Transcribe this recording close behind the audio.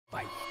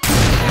Vai.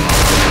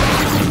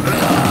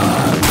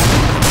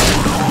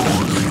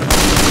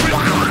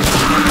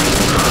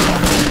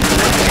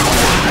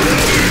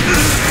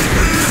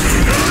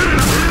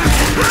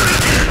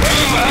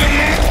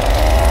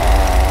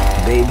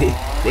 Baby,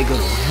 they're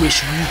gonna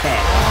wish we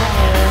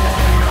had.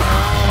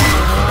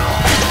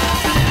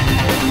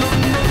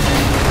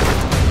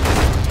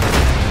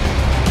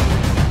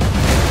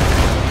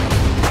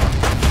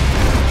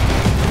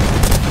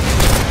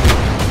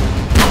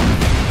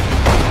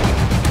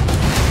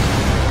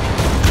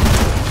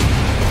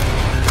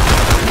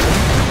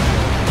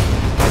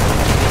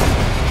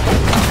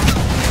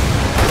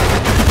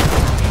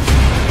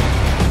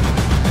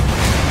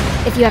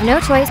 If you have no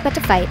choice but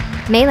to fight,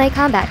 melee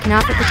combat can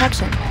offer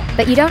protection,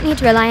 but you don't need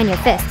to rely on your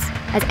fists,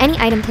 as any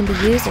item can be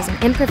used as an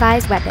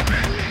improvised weapon,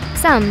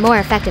 some more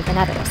effective than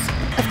others.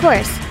 Of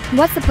course,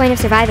 what's the point of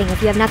surviving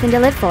if you have nothing to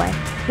live for?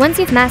 Once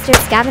you've mastered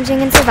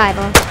scavenging and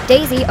survival,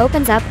 DayZ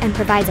opens up and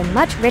provides a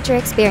much richer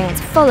experience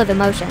full of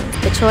emotions.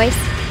 The choice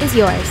is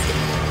yours.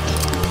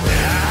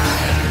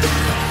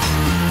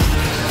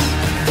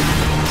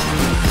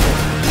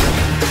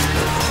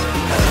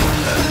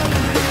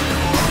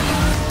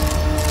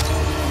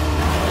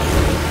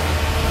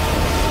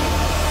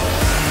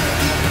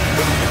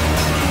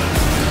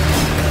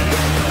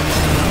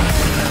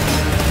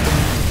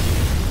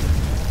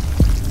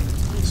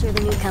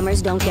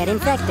 Newcomers don't get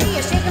infected.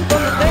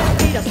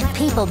 If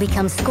people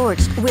become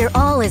scorched, we're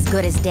all as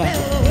good as dead.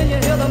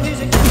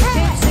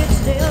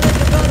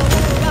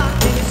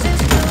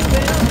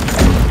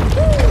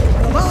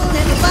 Come on,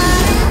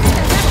 everybody!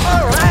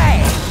 All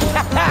right!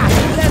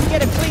 Let's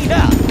get it cleaned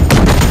up.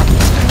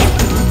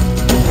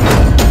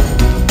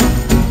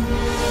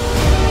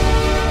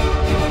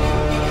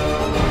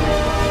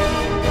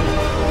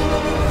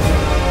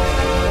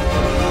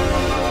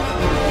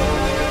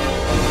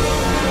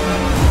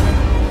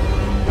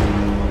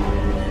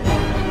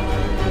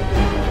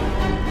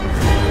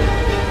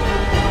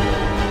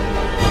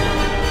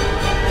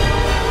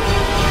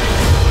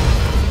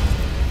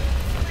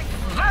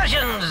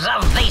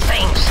 Of these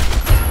things.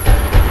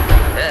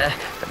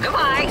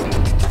 Goodbye.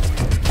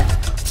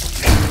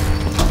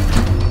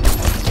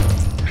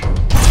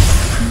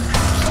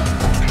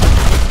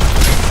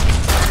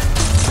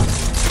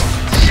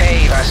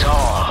 Save us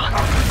all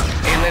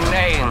in the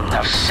name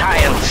of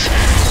science,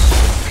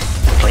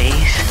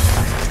 please.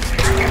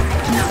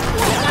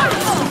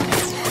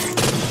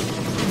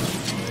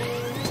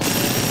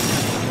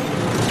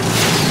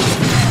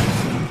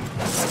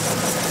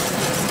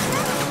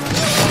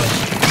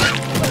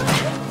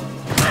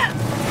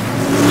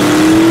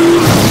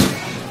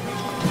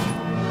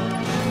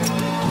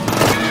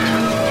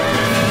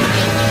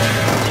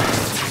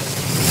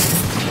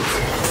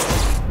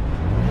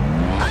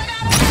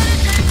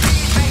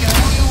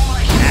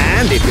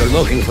 If you're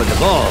looking for the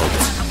vault,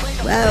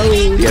 well,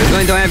 you're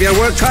going to have your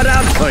work cut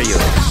out for you.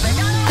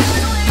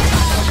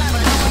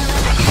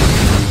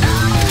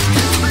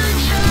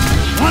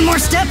 One more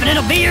step and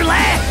it'll be your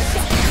last.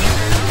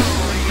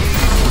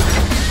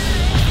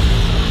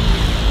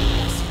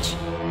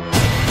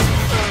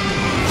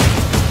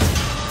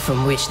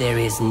 From which there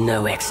is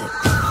no exit.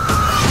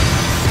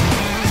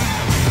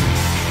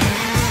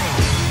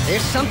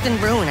 There's something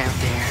brewing out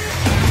there.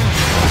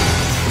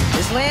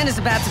 This land is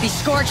about to be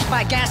scorched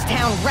by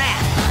Gastown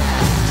wrath.